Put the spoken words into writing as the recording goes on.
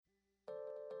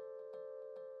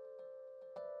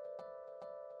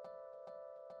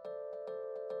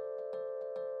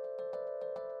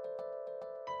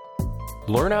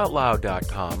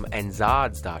LearnOutLoud.com and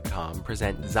Zods.com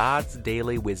present Zods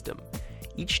Daily Wisdom.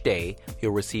 Each day,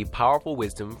 you'll receive powerful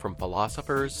wisdom from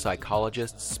philosophers,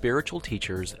 psychologists, spiritual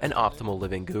teachers, and optimal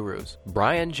living gurus.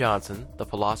 Brian Johnson, the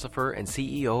philosopher and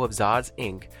CEO of Zods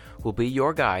Inc., will be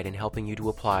your guide in helping you to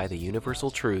apply the universal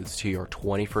truths to your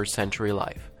 21st century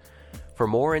life. For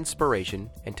more inspiration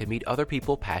and to meet other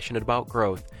people passionate about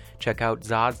growth, check out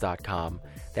Zods.com.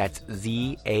 That's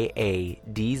ZAADZ.com.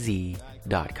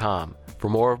 For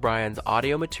more of Brian's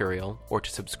audio material or to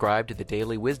subscribe to the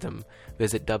Daily Wisdom,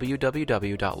 visit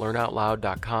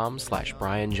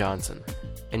www.learnoutloud.com/Brian Johnson.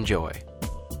 Enjoy.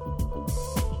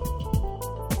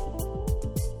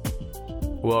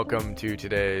 Welcome to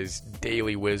today's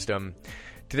Daily Wisdom.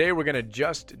 Today we're going to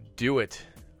just do it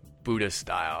Buddha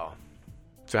style.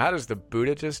 So how does the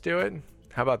Buddha just do it?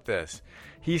 How about this?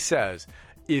 He says,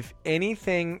 if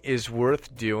anything is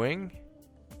worth doing,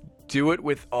 do it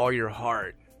with all your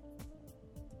heart.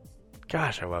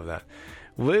 Gosh, I love that.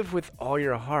 Live with all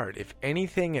your heart. If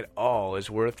anything at all is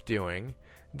worth doing,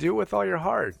 do it with all your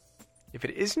heart. If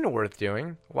it isn't worth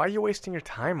doing, why are you wasting your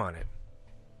time on it?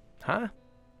 Huh?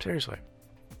 Seriously.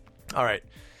 All right.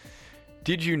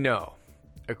 Did you know,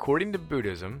 according to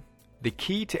Buddhism, the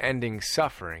key to ending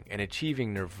suffering and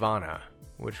achieving nirvana,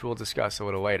 which we'll discuss a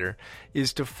little later,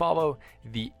 is to follow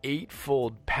the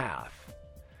Eightfold Path.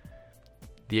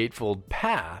 The Eightfold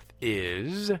Path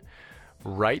is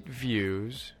right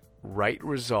views, right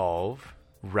resolve,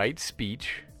 right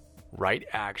speech, right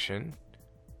action,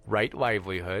 right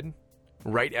livelihood,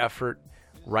 right effort,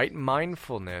 right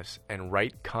mindfulness, and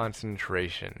right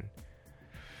concentration.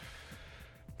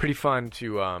 Pretty fun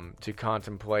to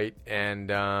contemplate.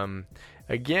 And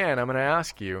again, I'm going to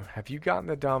ask you, have you gotten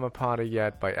the Dhammapada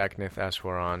yet by Eknath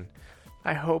Easwaran?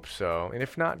 I hope so. And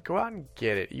if not, go out and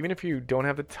get it. Even if you don't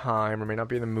have the time or may not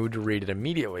be in the mood to read it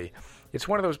immediately, it's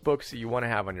one of those books that you want to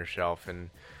have on your shelf. And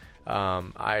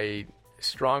I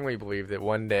strongly believe that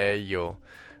one day you'll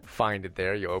find it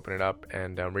there. You'll open it up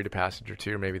and read a passage or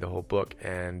two, or maybe the whole book,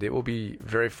 and it will be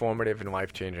very formative and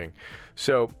life-changing.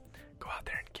 So go out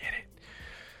there and get it.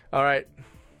 All right.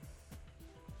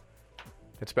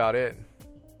 That's about it.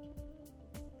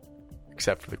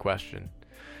 Except for the question.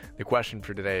 The question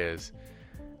for today is,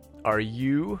 are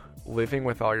you living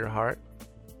with all your heart?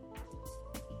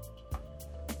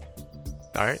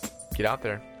 All right. Get out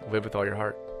there. Live with all your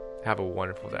heart. Have a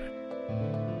wonderful day.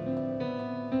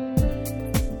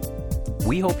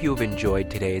 We hope you have enjoyed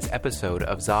today's episode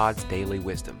of Zods Daily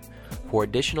Wisdom. For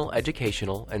additional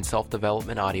educational and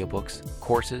self-development audiobooks,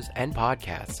 courses, and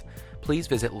podcasts, please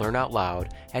visit Learn Out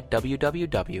Loud at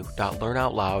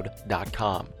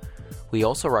www.learnoutloud.com. We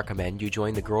also recommend you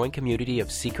join the growing community of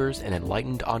seekers and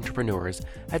enlightened entrepreneurs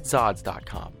at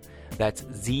Zods.com. That's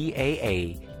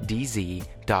ZAADZ.com.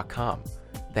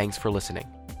 Thanks for listening.